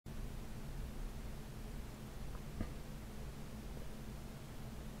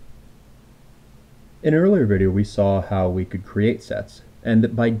In an earlier video, we saw how we could create sets, and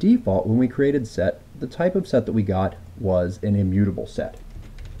that by default, when we created set, the type of set that we got was an immutable set.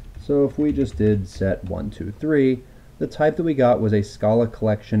 So if we just did set 1, 2, 3, the type that we got was a Scala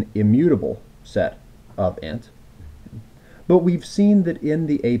collection immutable set of int. But we've seen that in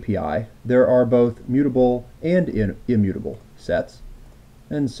the API, there are both mutable and immutable sets.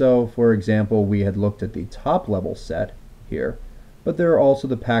 And so, for example, we had looked at the top level set here, but there are also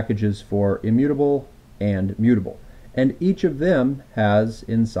the packages for immutable and mutable. And each of them has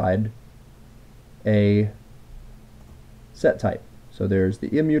inside a set type. So there's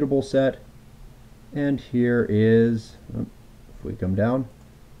the immutable set, and here is, if we come down,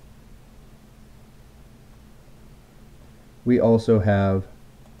 we also have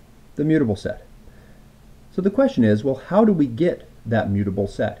the mutable set. So the question is, well, how do we get that mutable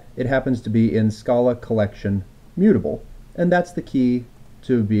set? It happens to be in Scala collection mutable, and that's the key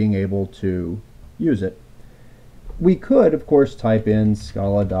to being able to use it. We could, of course, type in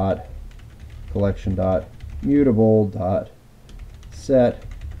scala.collection.mutable.set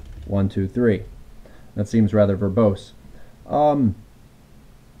 1, 2, 3. That seems rather verbose.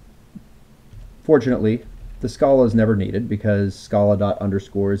 Fortunately, the Scala is never needed because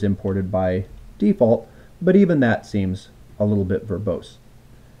scala._ is imported by default, but even that seems a little bit verbose.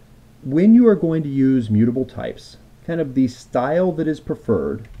 When you are going to use mutable types, kind of the style that is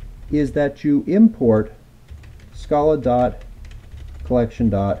preferred is that you import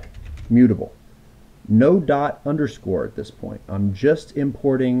scala.collection.mutable. No ._ at this point. I'm just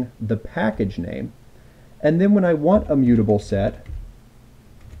importing the package name, and then when I want a mutable set,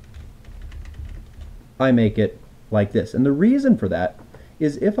 I make it like this. And the reason for that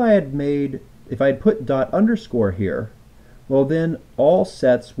is if I had put ._ here, well, then all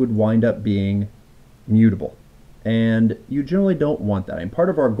sets would wind up being mutable. And you generally don't want that. And part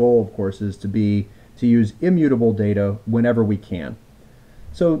of our goal, of course, is to use immutable data whenever we can.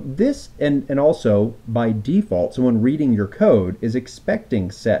 So this, and also by default, someone reading your code is expecting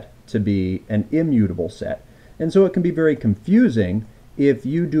set to be an immutable set. And so it can be very confusing if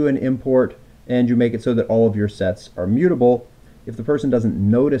you do an import and you make it so that all of your sets are mutable. If the person doesn't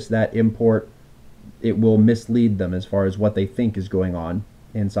notice that import, it will mislead them as far as what they think is going on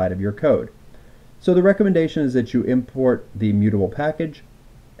inside of your code. So the recommendation is that you import the mutable package,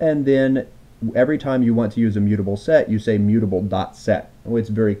 and then every time you want to use a mutable set, you say mutable.set. It's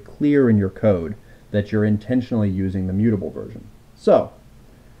very clear in your code that you're intentionally using the mutable version. So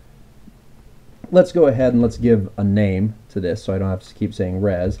let's go ahead and let's give a name to this so I don't have to keep saying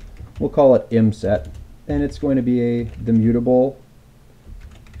res. We'll call it imset, and it's going to be the mutable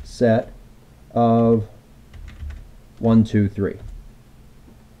set of 1, 2, 3.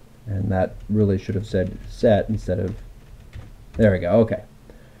 And that really should have said set instead of, there we go, okay.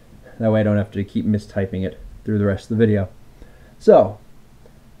 That way I don't have to keep mistyping it through the rest of the video. So,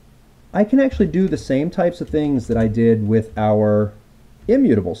 I can actually do the same types of things that I did with our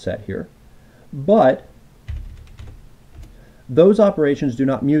immutable set here, but those operations do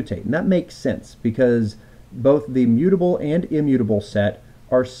not mutate. And that makes sense because both the mutable and immutable set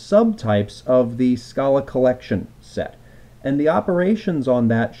are subtypes of the Scala collection set. And the operations on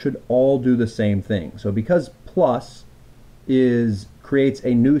that should all do the same thing. So because plus creates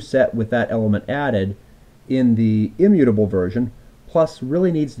a new set with that element added in the immutable version, plus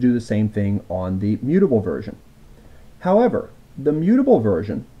really needs to do the same thing on the mutable version. However, the mutable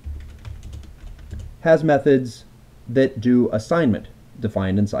version has methods that do assignment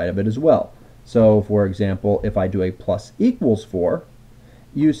defined inside of it as well. So for example, if I do a plus equals for,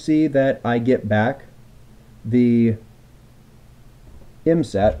 you see that I get back the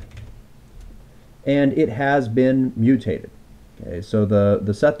imset, and it has been mutated. Okay, so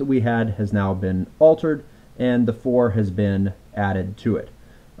the set that we had has now been altered, and the 4 has been added to it.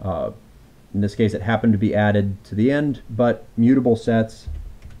 In this case, it happened to be added to the end, but mutable sets,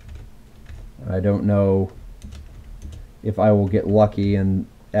 I don't know if I will get lucky and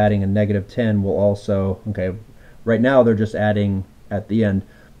adding a -10 will also, okay, right now they're just adding at the end,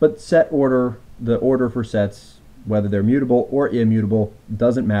 but set order, the order for sets, whether they're mutable or immutable,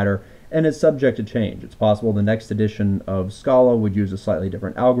 doesn't matter, and is subject to change. It's possible the next edition of Scala would use a slightly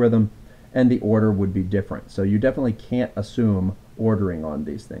different algorithm, and the order would be different. So you definitely can't assume ordering on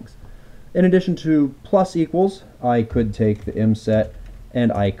these things. In addition to plus equals, I could take the imset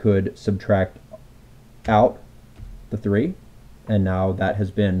and I could subtract out the 3, and now that has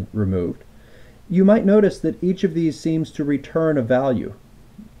been removed. You might notice that each of these seems to return a value.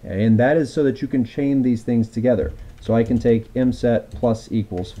 Okay, and that is so that you can chain these things together. So I can take imset plus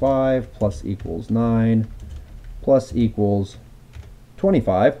equals 5 plus equals 9 plus equals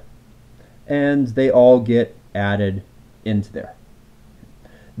 25, and they all get added into there.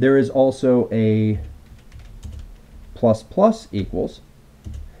 There is also a plus plus equals,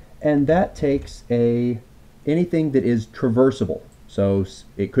 and that takes anything that is traversable. So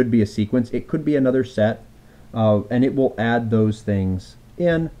it could be a sequence, it could be another set, and it will add those things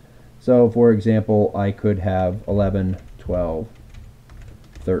in. So for example, I could have 11, 12,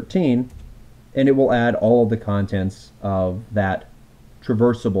 13, and it will add all of the contents of that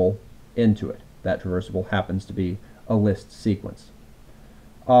traversable into it. That traversable happens to be a list sequence.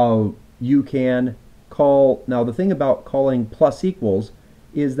 You can call, now the thing about calling plus equals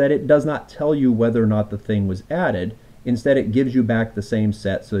is that it does not tell you whether or not the thing was added. Instead, it gives you back the same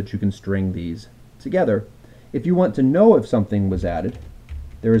set so that you can string these together. If you want to know if something was added,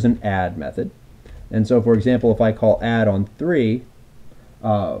 there is an add method. And so, for example, if I call add on 3,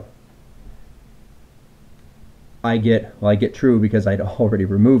 I get true because I'd already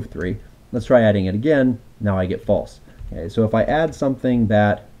removed 3. Let's try adding it again. Now I get false. Okay, so if I add something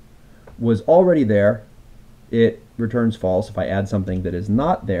that was already there, it returns false. If I add something that is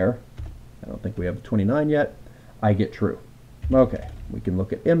not there, I don't think we have 29 yet, I get true. Okay, we can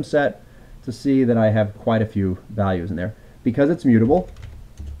look at imset to see that I have quite a few values in there. Because it's mutable,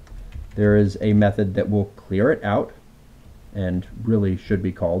 there is a method that will clear it out, and really should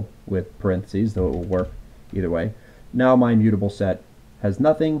be called with parentheses, though it will work either way. Now my mutable set has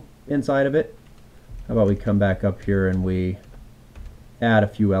nothing inside of it. How about we come back up here and we add a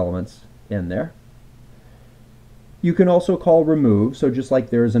few elements in there. You can also call remove, so just like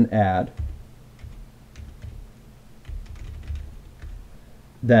there's an add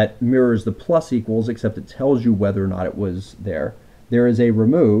that mirrors the plus equals, except it tells you whether or not it was there. There is a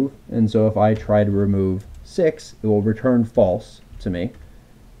remove, and so if I try to remove 6, it will return false to me.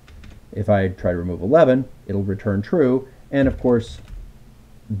 If I try to remove 11, it'll return true, and of course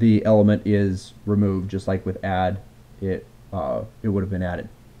the element is removed, just like with add, it would have been added.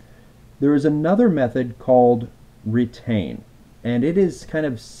 There is another method called retain, and it is kind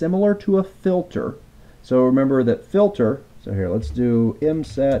of similar to a filter. So remember that filter, so here let's do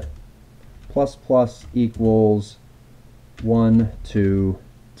imset plus plus equals 1 to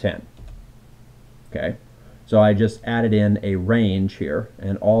 10. Okay, so I just added in a range here,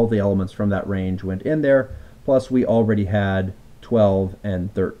 and all the elements from that range went in there, plus we already had 12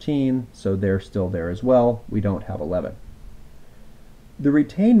 and 13, so they're still there as well. We don't have 11. The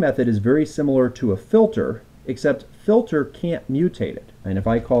retain method is very similar to a filter, except filter can't mutate it. And if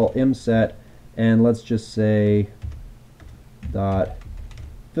I call imset, and let's just say dot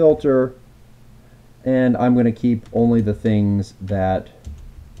filter, and I'm going to keep only the things that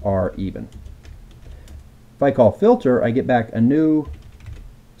are even. If I call filter, I get back a new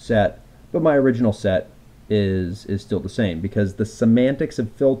set, but my original set is still the same, because the semantics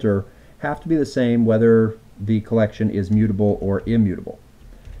of filter have to be the same whether the collection is mutable or immutable.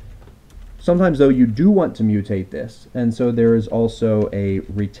 Sometimes though you do want to mutate this, and so there is also a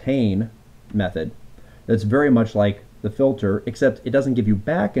retain method that's very much like the filter, except it doesn't give you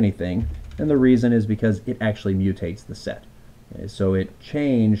back anything, and the reason is because it actually mutates the set. Okay, so it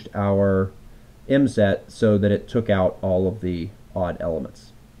changed our imset so that it took out all of the odd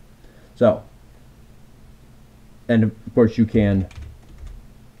elements. So, and of course you can,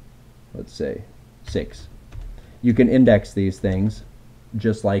 let's say 6. You can index these things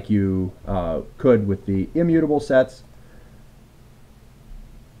just like you could with the immutable sets.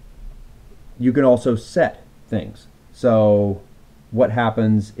 You can also set things. So what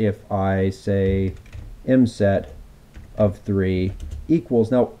happens if I say imset of 3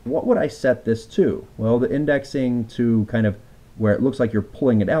 equals, now what would I set this to? Well, the indexing to kind of where it looks like you're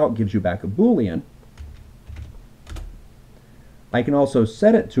pulling it out gives you back a Boolean. I can also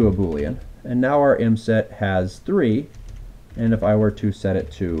set it to a Boolean, and now our imset has 3, and if I were to set it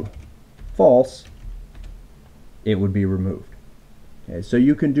to false, it would be removed. Okay, so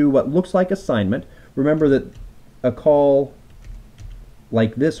you can do what looks like assignment. Remember that a call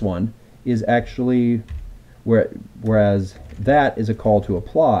like this one is actually, whereas that is a call to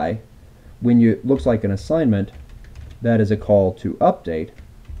apply, when it looks like an assignment, that is a call to update.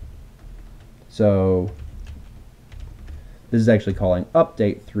 So this is actually calling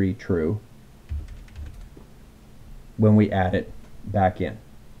update 3 true when we add it back in.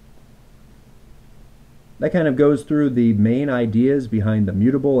 That kind of goes through the main ideas behind the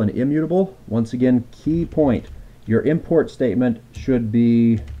mutable and immutable. Once again, key point, your import statement should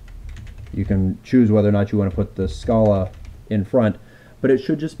be, you can choose whether or not you want to put the Scala in front, but it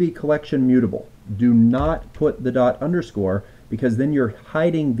should just be collection mutable. Do not put the dot underscore, because then you're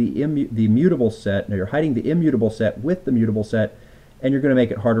hiding the mutable set, now you're hiding the immutable set with the mutable set, and you're going to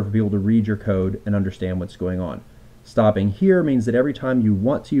make it harder for people to read your code and understand what's going on. Stopping here means that every time you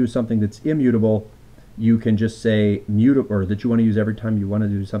want to use something that's immutable, you can just say mutable, or that you want to use every time you want to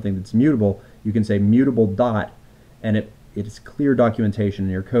do something that's mutable, you can say mutable dot, and it is clear documentation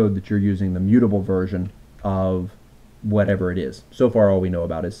in your code that you're using the mutable version of whatever it is. So far all we know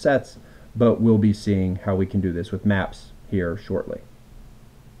about is sets, but we'll be seeing how we can do this with maps here shortly.